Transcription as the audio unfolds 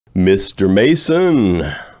Mr. Mason.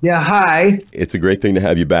 Yeah, hi. It's a great thing to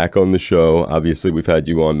have you back on the show. Obviously, we've had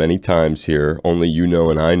you on many times here. Only you know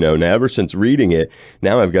and I know. Now, ever since reading it,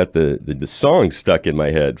 now I've got the song stuck in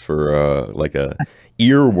my head for like a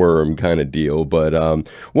earworm kind of deal. But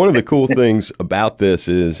one of the cool things about this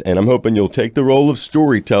is, and I'm hoping you'll take the role of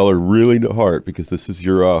storyteller really to heart, because this is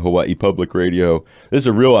your Hawaii Public Radio. This is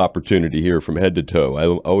a real opportunity here from head to toe. I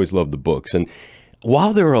always love the books. And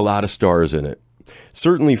while there are a lot of stars in it,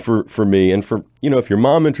 certainly for me, and for, if your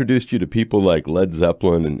mom introduced you to people like Led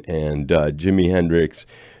Zeppelin and Jimi Hendrix,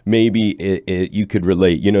 maybe you could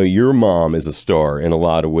relate. Your mom is a star in a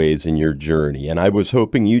lot of ways in your journey. And I was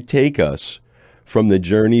hoping you'd take us from the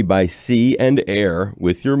journey by sea and air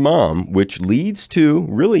with your mom, which leads to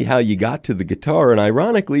really how you got to the guitar, and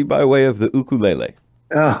ironically, by way of the ukulele.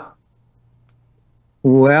 Oh,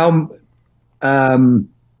 well,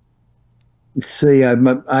 let's see. I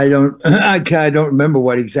don't I don't remember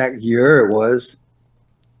what exact year it was,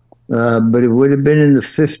 but it would have been in the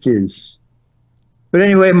 50s. But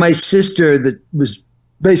anyway, my sister that was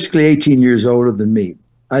basically 18 years older than me.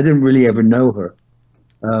 I didn't really ever know her.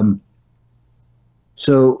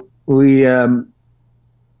 So we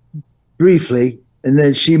briefly, and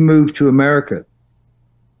then she moved to America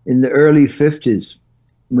in the early 50s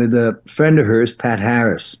with a friend of hers, Pat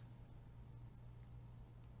Harris.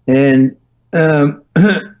 And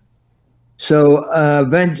so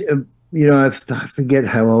I forget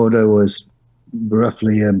how old I was,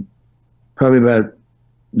 roughly, probably about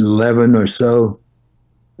 11 or so.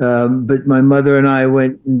 But my mother and I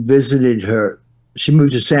went and visited her. She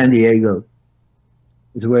moved to San Diego,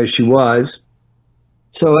 is where she was.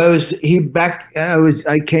 So I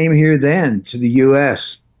came here then to the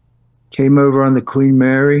U.S. Came over on the Queen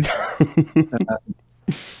Mary.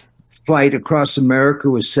 Flight across America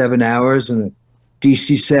was 7 hours, and a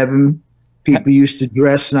DC-7. People used to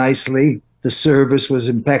dress nicely. The service was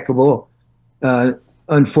impeccable.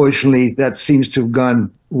 Unfortunately, that seems to have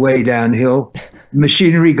gone way downhill.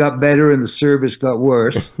 Machinery got better and the service got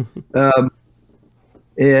worse.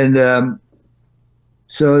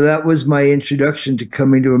 So that was my introduction to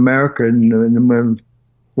coming to America. And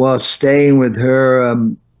while staying with her,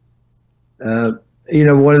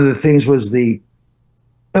 one of the things was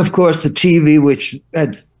of course, the TV, which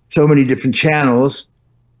had so many different channels.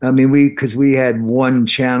 I mean, because we had one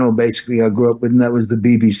channel basically I grew up with, and that was the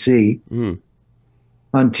BBC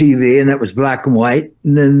on TV, and that was black and white.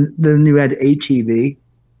 And then you had ATV,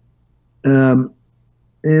 and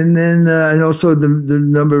also the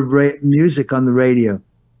number of music on the radio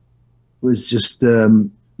was just it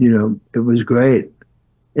was great.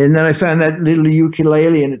 And then I found that little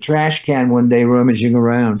ukulele in a trash can one day, rummaging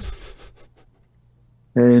around,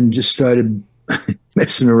 and just started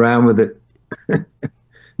messing around with it.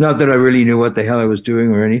 Not that I really knew what the hell I was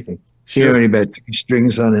doing or anything. Sure. Only about 3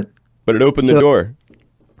 strings on it. But it opened the door.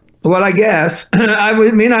 Well, I guess. I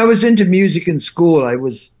was into music in school. I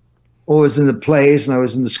was always in the plays, and I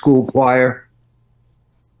was in the school choir.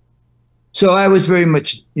 So I was very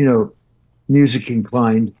much, music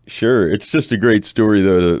inclined. Sure. It's just a great story,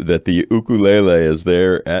 though, that the ukulele is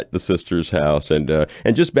there at the sister's house. And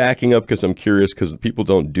just backing up, because I'm curious, because people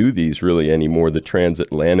don't do these really anymore, the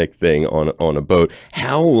transatlantic thing on a boat.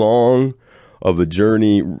 How long of a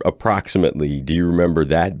journey approximately do you remember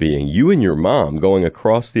that being? You and your mom going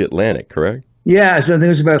across the Atlantic, correct? Yeah, so I think it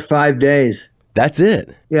was about 5 days. That's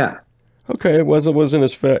it? Yeah. Okay, it wasn't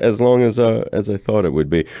as long as I thought it would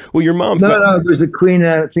be. Well, your mom... No, it was the Queen,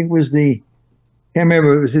 I think it was can't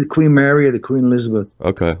remember, was it the Queen Mary or the Queen Elizabeth?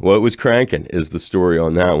 Okay, well, it was cranking is the story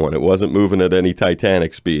on that one. It wasn't moving at any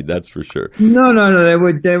Titanic speed, that's for sure. No,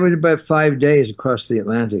 they were about 5 days across the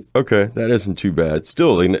Atlantic. Okay, that isn't too bad.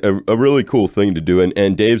 Still, a really cool thing to do.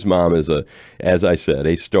 And Dave's mom is, as I said,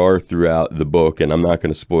 a star throughout the book, and I'm not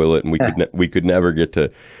going to spoil it, and we could never get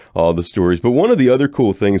to all the stories. But one of the other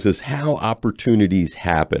cool things is how opportunities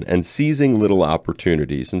happen and seizing little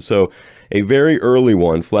opportunities. And so a very early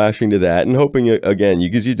one, flashing to that and hoping, again,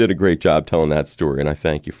 because you did a great job telling that story, and I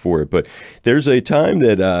thank you for it. But there's a time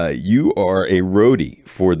that you are a roadie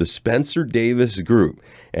for the Spencer Davis Group.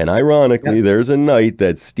 And ironically, there's a night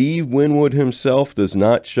that Steve Winwood himself does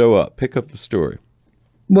not show up. Pick up the story.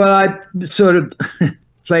 Well, I sort of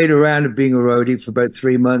played around at being a roadie for about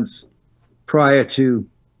 3 months prior to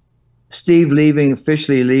Steve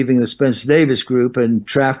officially leaving the Spencer Davis Group and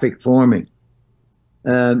Traffic forming.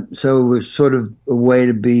 So it was sort of a way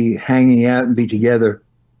to be hanging out and be together.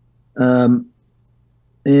 And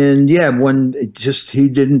yeah, he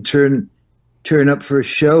didn't turn up for a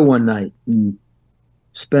show one night, and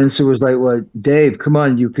Spencer was like, "Well, Dave, come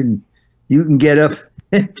on, you can get up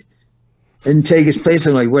and take his place.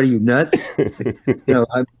 I'm like, what are you, nuts?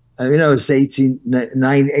 I mean, I was 18,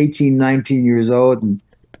 19 years old, and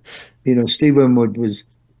Steve Winwood was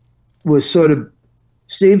sort of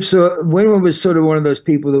Winwood was sort of one of those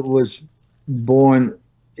people that was born,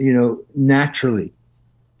 naturally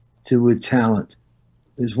with talent.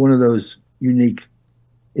 Is one of those unique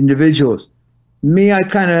individuals. Me, I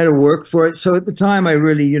kind of had to work for it. So at the time, I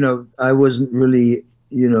really, I wasn't really,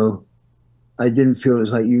 I didn't feel it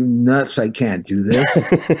was like, you nuts, I can't do this.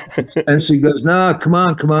 And so he goes, no, come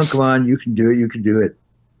on, you can do it.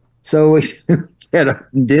 So we get up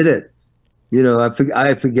and did it.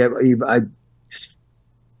 I forget, I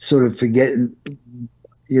sort of forget,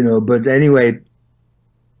 but anyway,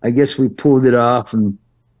 I guess we pulled it off and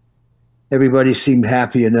everybody seemed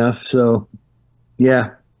happy enough. So,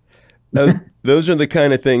 yeah. Those are the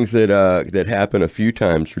kind of things that happen a few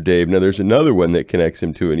times for Dave. Now, there's another one that connects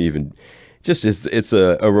him to an even, it's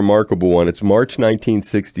a remarkable one. It's March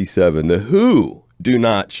 1967. The Who do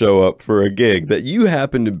not show up for a gig that you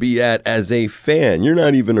happen to be at as a fan. You're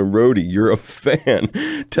not even a roadie. You're a fan.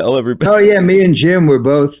 Tell everybody. Oh, yeah. Me and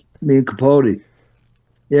Capaldi.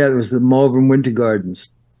 Yeah, it was the Malvern Winter Gardens.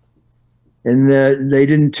 And they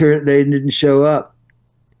didn't show up.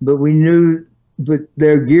 But we knew, but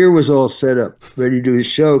their gear was all set up, ready to do a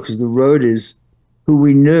show, because the roadies, who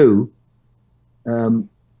we knew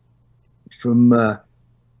from,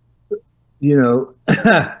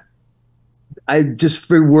 I just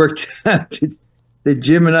worked out that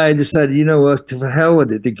Jim and I decided, what, to hell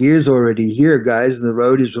with it. The gear's already here, guys. And the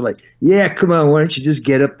roadies were like, yeah, come on, why don't you just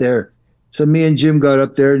get up there? So me and Jim got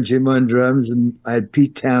up there, and Jim on drums, and I had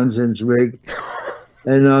Pete Townsend's rig.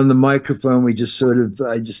 And on the microphone, I just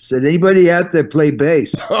said, anybody out there play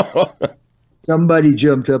bass? Somebody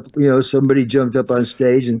jumped up on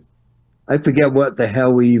stage, and I forget what the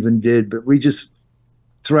hell we even did, but we just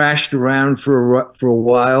thrashed around for a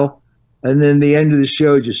while. And then the end of the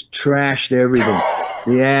show just trashed everything.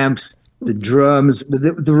 The amps, the drums, but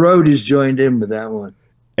the roadies joined in with that one.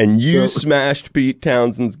 And you smashed Pete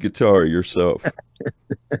Townsend's guitar yourself.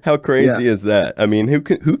 How crazy is that? I mean, who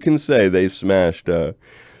can say they've smashed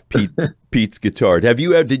Pete's guitar? Did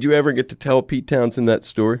you ever get to tell Pete Townsend that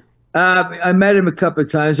story? I met him a couple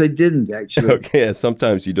of times. I didn't, actually. Okay,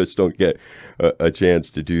 sometimes you just don't get a chance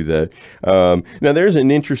to do that. Now, there's an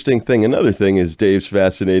interesting thing. Another thing is Dave's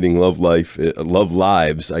fascinating love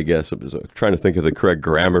lives, I guess. I was trying to think of the correct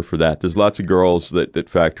grammar for that. There's lots of girls that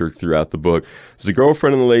factor throughout the book. There's a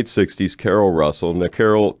girlfriend in the late 60s, Carol Russell. Now,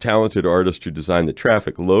 Carol, talented artist who designed the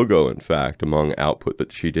Traffic logo, in fact, among output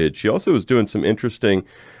that she did. She also was doing some interesting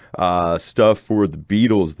stuff for the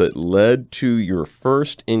Beatles that led to your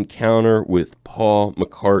first encounter with Paul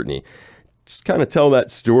McCartney. Just kind of tell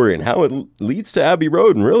that story and how it leads to Abbey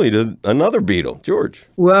Road and really to another Beatle, George.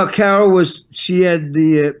 Well, Carol she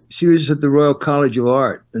was at the Royal College of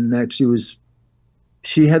Art, and that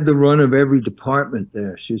she had the run of every department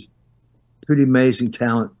there. She was pretty amazing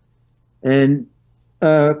talent. And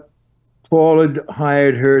Paul had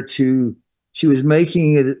hired her she was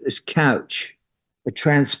making this couch, a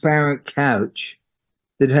transparent couch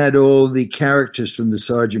that had all the characters from the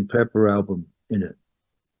Sgt. Pepper album in it.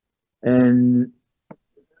 And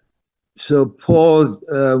so Paul,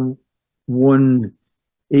 one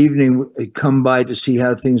evening, had come by to see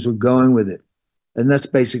how things were going with it. And that's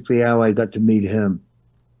basically how I got to meet him.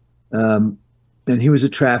 And he was a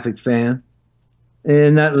Traffic fan.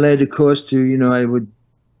 And that led, of course, to, I would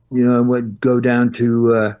go down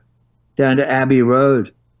to Abbey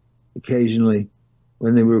Road occasionally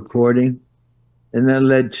when they were recording. And that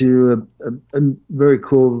led to a very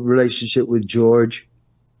cool relationship with George.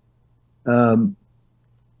 Lennon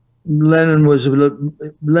was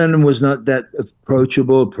not that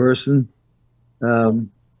approachable a person.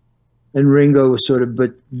 And Ringo was sort of,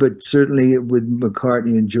 but certainly with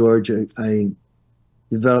McCartney and George, I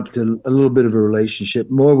developed a little bit of a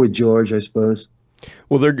relationship, more with George, I suppose.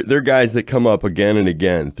 Well, they're guys that come up again and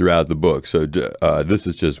again throughout the book. So this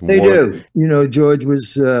is just they do. George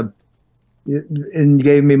was and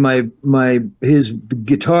gave me his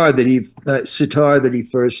guitar sitar that he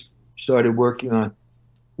first started working on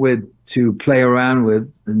to play around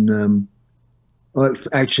with, and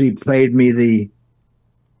actually played me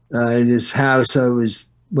in his house. I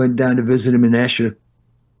went down to visit him in Esher,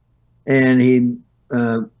 and he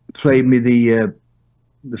played me the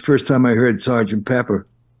first time I heard Sgt. Pepper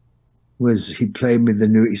he played me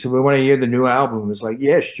he said, well, when I hear the new album, I was like,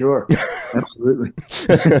 yeah, sure. Absolutely.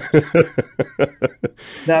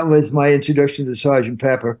 That was my introduction to Sgt.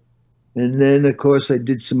 Pepper. And then, of course, I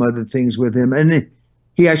did some other things with him. And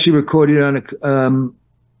he actually recorded on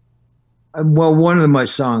Well, one of my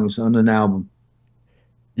songs on an album.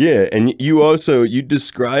 Yeah, and you also you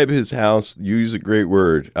describe his house. You use a great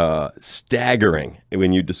word, staggering,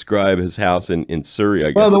 when you describe his house in Surrey.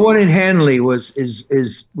 I Well, guess. the one in Hanley was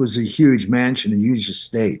a huge mansion, a huge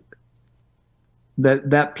estate.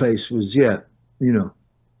 That place was, yeah, you know,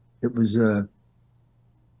 it was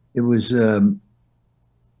it was um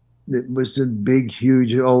it was a big,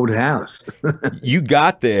 huge old house. You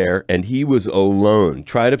got there, and he was alone.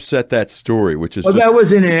 Try to set that story, which is Well, just that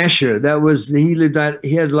was in Asher. That was he lived at.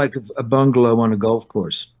 He had like a bungalow on a golf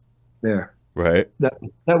course there. right. That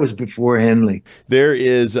that was before Henley. There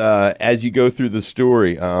is, as you go through the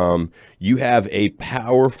story, you have a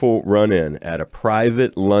powerful run-in at a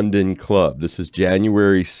private London club. This is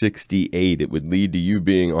January '68. It would lead to you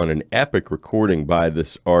being on an epic recording by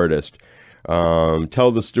this artist.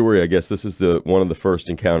 Tell the story. I guess this is the one of the first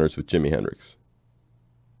encounters with Jimi Hendrix.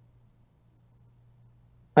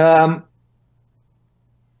 Um,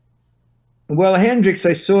 well, Hendrix.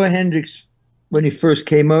 I saw Hendrix when he first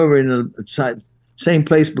came over in the same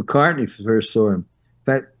place McCartney first saw him. In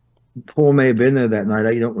fact, Paul may have been there that night.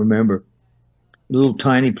 I don't remember. A little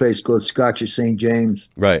tiny place called Scotch of St. James,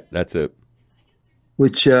 Right, that's it.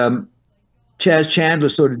 which Chaz Chandler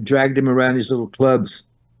sort of dragged him around these little clubs.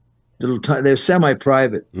 They're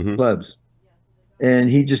semi-private Hmm. clubs, and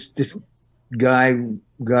he just this guy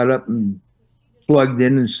got up and plugged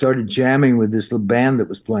in and started jamming with this little band that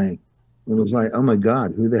was playing. It was like, oh my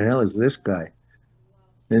God, who the hell is this guy?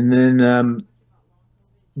 And then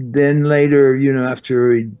later, you know,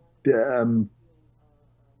 um,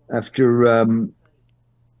 after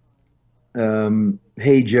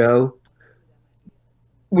Hey Joe,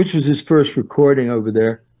 which was his first recording over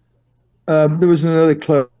there, there was another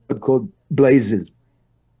club called Blazes,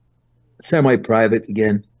 semi-private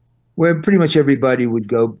again, where pretty much everybody would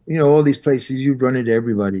go. You know, all these places you'd run into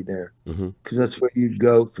everybody there Hmm. because that's where you'd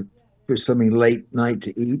go for something late night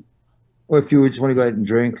to eat, or if you just want to go out and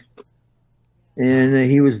drink. And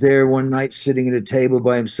he was there one night sitting at a table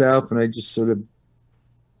by himself, and I just sort of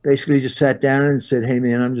basically just sat down and said, "Hey,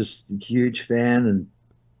 man, I'm just a huge fan," and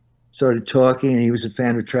started talking. And he was a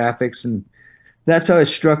fan of Traffic's, and that's how I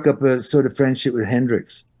struck up a sort of friendship with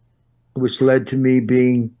Hendrix, which led to me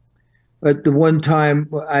being. At the one time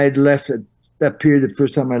I had left at that period, the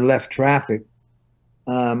first time I left Traffic,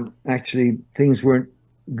 actually things weren't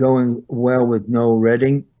going well with Noel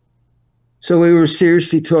Redding. So we were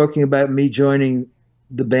seriously talking about me joining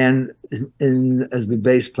the band as the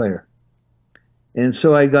bass player. And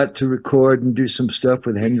so I got to record and do some stuff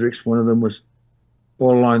with Hendrix. One of them was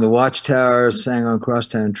All Along the Watchtower, sang on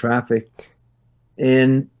Crosstown Traffic.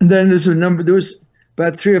 And then there was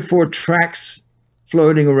about 3 or 4 tracks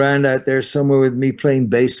floating around out there somewhere with me playing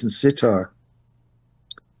bass and sitar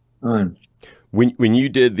on. When you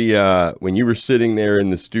did the when you were sitting there in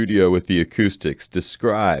the studio with the acoustics,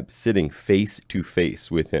 describe sitting face to face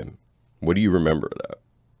with him. What do you remember of that?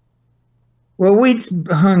 Well, we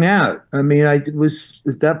hung out. I mean, I was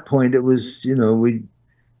at that point. It was, you know, we.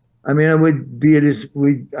 I mean, I would be at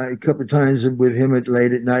a couple of times with him at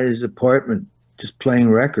late at night at his apartment, just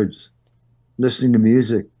playing records, listening to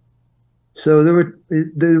music. So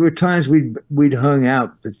there were times we'd hung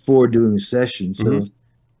out before doing a session. So Hmm.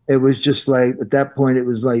 it was just like at that point, it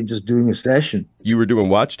was like just doing a session. You were doing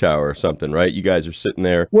Watchtower or something, right? You guys are sitting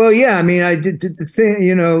there. Well, yeah, I mean, I did the thing.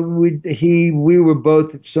 You know, we were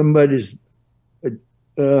both at somebody's.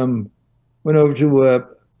 Um, Went over to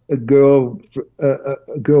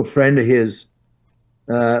a girlfriend of his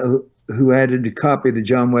who had a copy of the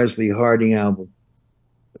John Wesley Harding album,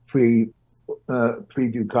 a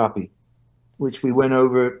preview copy, which we went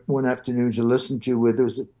over one afternoon to listen to. With there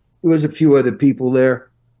was a few other people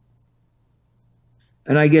there,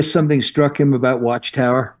 and I guess something struck him about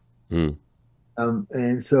Watchtower, Hmm.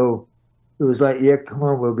 and so it was like, yeah, come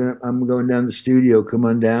on, I'm going down to the studio. Come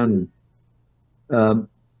on down and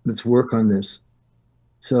let's work on this.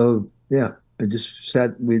 So yeah, I just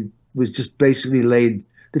sat. We was just basically laid.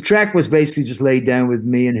 The track was basically just laid down with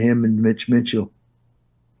me and him and Mitch Mitchell.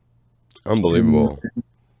 And Unbelievable.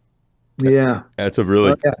 yeah, That's a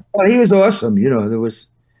really yeah. Well, he was awesome. You know, there was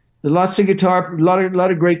lots of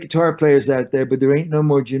lot of great guitar players out there, but there ain't no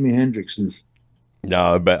more Jimi Hendrixes.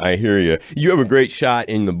 no, but I hear you. You have a great shot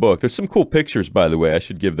in the book. There's some cool pictures, by the way. I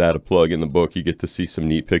should give that a plug in the book. You get to see some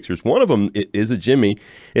neat pictures. One of them is a Jimmy.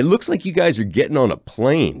 It looks like you guys are getting on a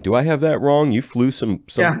plane. Do I have that wrong? You flew some.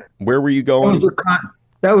 Yeah, Where were you that going?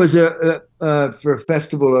 was for a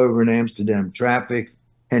festival over in Amsterdam. Traffic,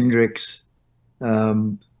 Hendrix.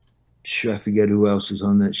 Um, I forget who else was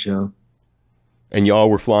on that show. And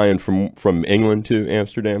y'all were flying from England to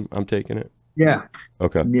Amsterdam. I'm taking it. Yeah,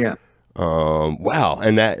 Okay. yeah. Wow,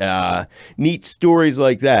 and that neat stories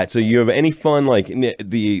like that. So you have any fun like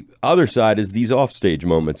the other side is these offstage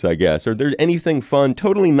moments, I guess. Are there anything fun,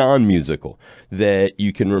 totally non-musical, that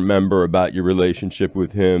you can remember about your relationship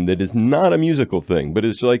with him that is not a musical thing, but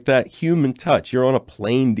it's like that human touch? You're on a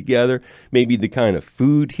plane together, maybe the kind of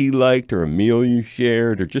food he liked, or a meal you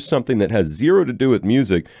shared, or just something that has zero to do with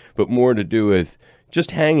music, but more to do with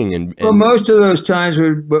just hanging Well, and most of those times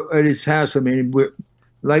we're at his house. I mean,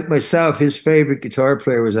 like myself, his favorite guitar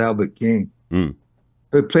player was Albert King. mm,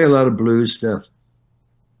 We play a lot of blues stuff.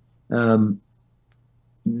 Um,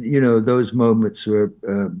 those moments were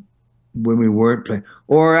when we weren't playing,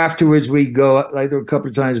 or afterwards we'd go. Like there were a couple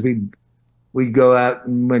of times we'd go out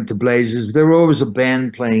and went to Blazes. There were always a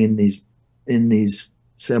band playing in these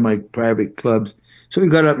semi-private clubs, so we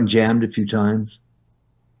got up and jammed a few times.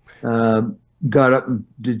 Got up and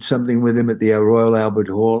did something with him at the Royal Albert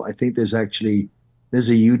Hall. I think there's a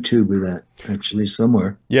YouTube of that actually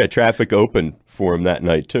somewhere. yeah, traffic opened for him that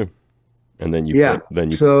night too. And then Yeah.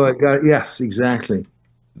 So I got yes, exactly.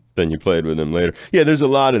 then you played with him later. Yeah, there's a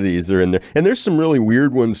lot of these that are in there, and there's some really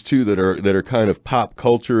weird ones too that are kind of pop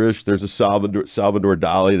culture-ish. There's a Salvador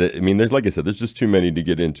Dali that, I mean, there's, like I said, there's just too many to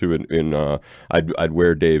get into. I'd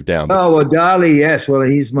wear Dave down. But, Oh well, Dali, yes. Well,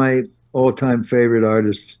 he's my all-time favorite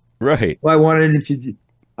artist. right, Well, I wanted him to.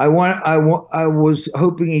 I was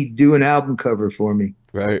hoping he'd do an album cover for me.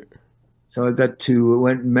 right. So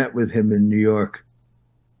went and met with him in New York.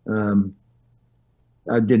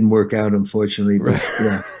 It didn't work out, unfortunately, but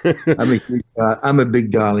yeah, I'm a big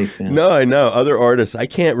Dolly fan. No, I know. Other artists, I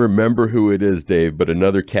can't remember who it is, Dave, but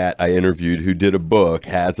another cat I interviewed who did a book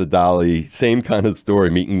has a Dolly, same kind of story,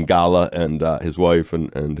 meeting Gala and his wife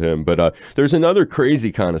and him. But there's another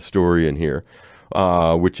crazy kind of story in here,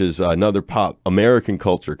 which is another pop American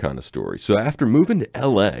culture kind of story. So after moving to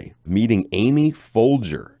L.A., meeting Amy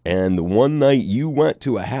Folger, and the one night you went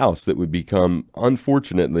to a house that would become,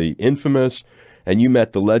 unfortunately, infamous, and you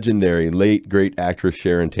met the legendary late great actress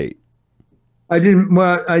Sharon Tate. I didn't.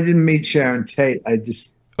 Well, I didn't meet Sharon Tate. I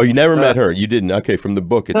just. Oh, you never met her. You didn't. Okay, from the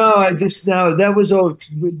book. No, I just no. That was all.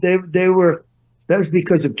 They were. That was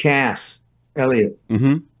because of Cass Elliot.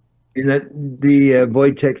 Mm-hmm. And that the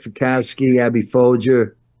Wojtek Frykowski, Abby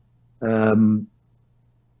Folger,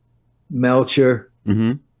 Melcher.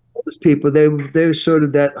 Mm-hmm. All those people. They were sort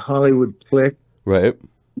of that Hollywood clique. Right.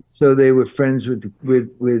 So they were friends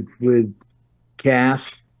with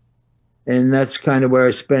Cass, and that's kind of where I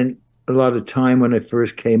spent a lot of time when I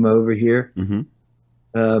first came over here. Mm-hmm.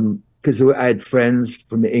 Because I had friends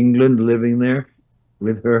from England living there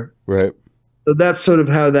with her. Right. So that's sort of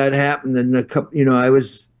how that happened. And I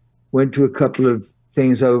went to a couple of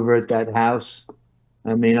things over at that house.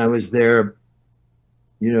 I mean, I was there,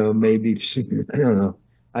 maybe I don't know.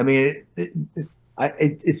 I mean,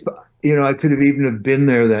 it's. I could have even have been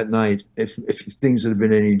there that night if things had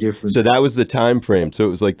been any different. So that was the time frame. So it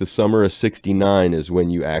was like the summer of '69 is when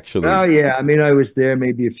you actually. Oh yeah, I mean, I was there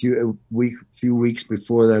maybe a few weeks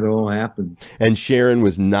before that all happened. And Sharon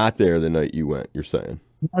was not there the night you went. You're saying?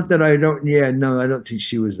 Not that I don't. Yeah, no, I don't think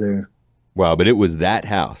she was there. Wow, but it was that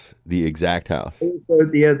house, the exact house.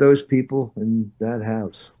 Yeah, those people in that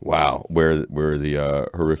house. Wow, where the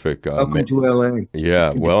horrific. Welcome to LA.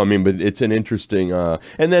 Yeah, well, I mean, but it's an interesting. And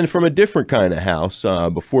then from a different kind of house.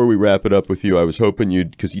 Before we wrap it up with you, I was hoping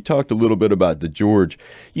because you talked a little bit about the George.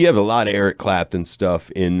 You have a lot of Eric Clapton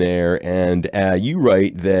stuff in there, and you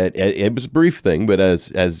write that it was a brief thing, but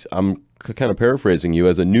as I'm kind of paraphrasing you,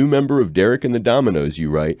 as a new member of Derek and the Dominoes, you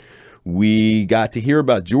write. We got to hear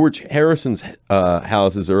about George Harrison's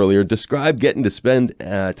houses earlier. Describe getting to spend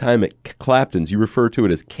time at Clapton's. You refer to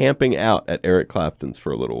it as camping out at Eric Clapton's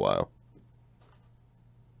for a little while.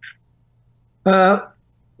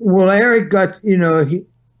 Well, Eric got, Eric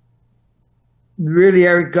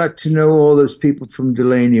got to know all those people from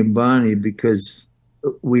Delaney and Bonnie because I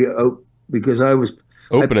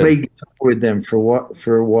played guitar with them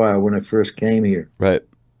for a while when I first came here. Right.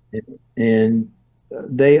 And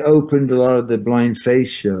they opened a lot of the Blind Faith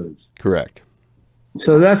shows. Correct.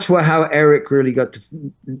 So that's how Eric really got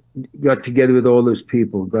together with all those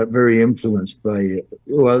people. Got very influenced by.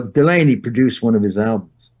 Delaney produced one of his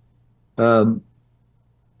albums, so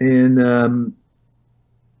when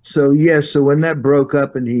that broke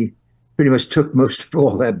up and he pretty much took most of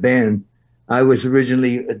all that band, I was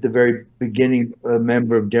originally at the very beginning a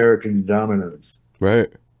member of Derek and the Dominoes.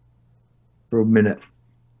 Right. For a minute.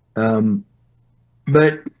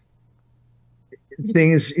 But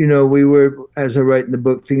things, we were, as I write in the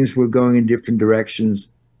book, things were going in different directions.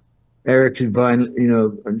 Eric had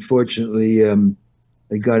unfortunately, I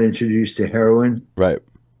got introduced to heroin. Right.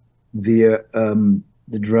 Via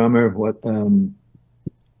the drummer. Um,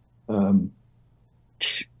 I'm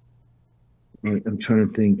trying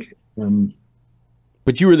to think.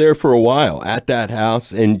 But you were there for a while at that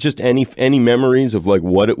house, and just any memories of like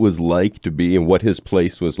what it was like to be and what his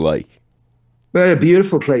place was like. We had a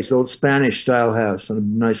beautiful place, old Spanish style house on a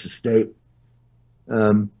nice estate.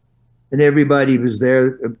 And everybody was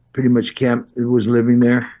there, pretty much was living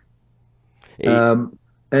there.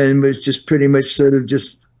 And was just pretty much sort of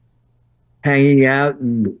just hanging out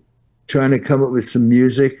and trying to come up with some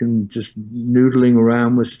music and just noodling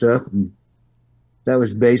around with stuff. And that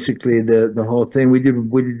was basically the whole thing. We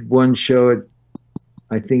did one show at,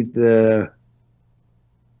 I think, the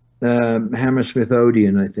Hammersmith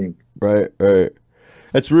Odeon, I think. Right, right.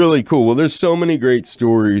 That's really cool. Well, there's so many great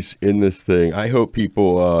stories in this thing. I hope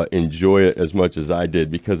people enjoy it as much as I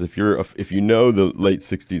did, because if you know the late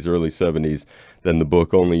 60s, early 70s, then the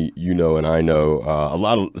book Only You Know and I Know, a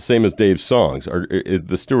lot of the same as Dave's songs,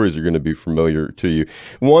 the stories are going to be familiar to you.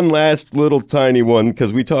 One last little tiny one,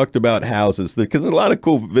 because we talked about houses, because a lot of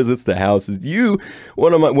cool visits to houses.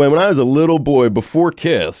 When I was a little boy, before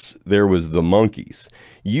Kiss, there was the Monkees.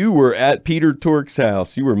 You were at Peter Tork's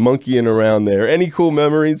house. You were monkeying around there. Any cool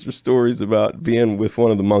memories or stories about being with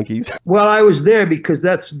one of the Monkees? Well, I was there because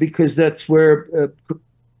that's where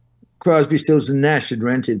Crosby, Stills and Nash had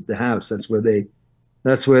rented the house. That's where they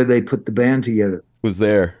put the band together. Was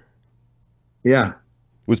there? Yeah.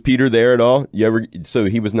 Was Peter there at all? So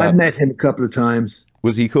he was not. I met him a couple of times.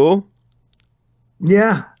 Was he cool?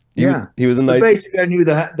 Yeah. Yeah, he was a nice. But basically, I knew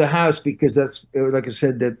the house because that's, like I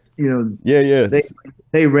said, that Yeah.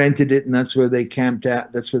 They rented it, and that's where they camped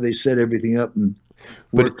out. That's where they set everything up and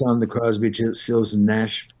worked on the Crosby, Stills and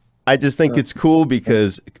Nash. I just think it's cool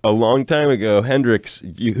because a long time ago, Hendrix,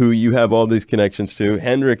 who you have all these connections to,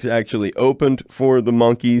 Hendrix actually opened for the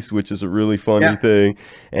Monkees, which is a really funny thing.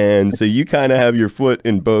 And so you kind of have your foot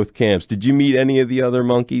in both camps. Did you meet any of the other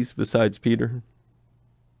Monkees besides Peter?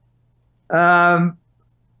 I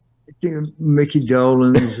think Mickey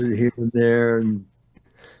Dolenz here and there, and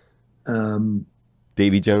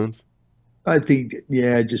Davy Jones. I think,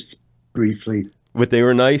 yeah, just briefly. But they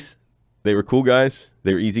were nice. They were cool guys.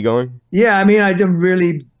 They were easygoing. Yeah, I mean, I didn't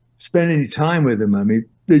really spend any time with them. I mean,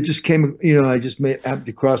 they just came. I just happened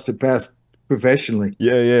to cross their paths professionally.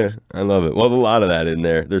 Yeah, I love it. Well, a lot of that in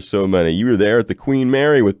there. There's so many. You were there at the Queen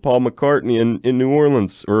Mary with Paul McCartney in New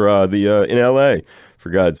Orleans, or in L.A. For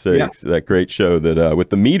God's sakes, that great show that with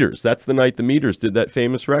the Meters. That's the night the Meters did that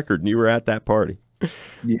famous record, and you were at that party.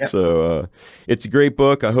 Yeah. So it's a great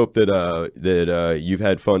book. I hope that you've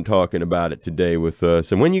had fun talking about it today with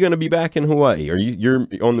us. And when are you going to be back in Hawaii? You're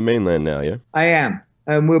on the mainland now? Yeah, I am.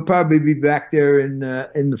 And we'll probably be back there in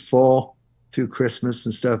the fall through Christmas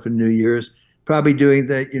and stuff and New Year's. Probably doing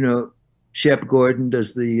that. Shep Gordon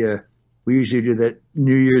does we usually do that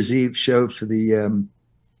New Year's Eve show for the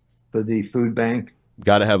food bank.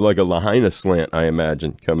 Got to have like a Lahaina slant, I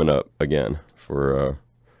imagine, coming up again for.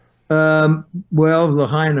 Well,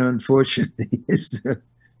 Lahaina, unfortunately,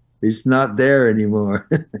 is not there anymore.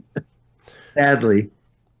 Sadly.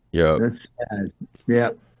 Yeah. That's sad.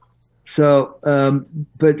 Yeah. So,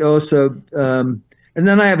 but also, and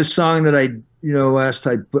then I have a song that I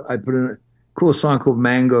put in a cool song called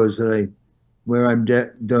Mangoes where I'm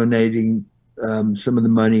donating some of the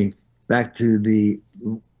money back to the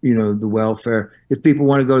welfare. If people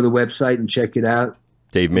want to go to the website and check it out.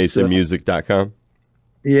 DaveMasonMusic.com.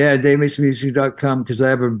 Yeah, DaveMasonMusic.com, because I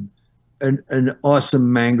have an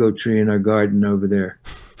awesome mango tree in our garden over there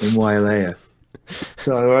in Wailea.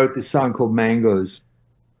 So I wrote this song called Mangoes.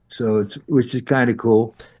 Which is kind of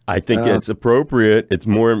cool. I think it's appropriate.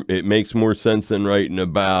 It makes more sense than writing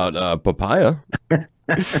about papaya.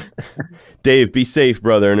 Dave, be safe,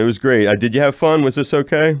 brother. And it was great. Did you have fun? Was this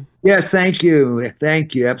okay? Yes, thank you.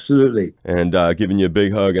 Thank you. Absolutely. And giving you a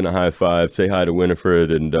big hug and a high five. Say hi to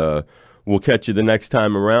Winifred, and we'll catch you the next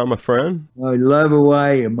time around, my friend. I love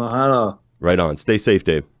Hawaii. Mahalo. Right on. Stay safe,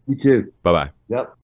 Dave. You too. Bye-bye. Yep.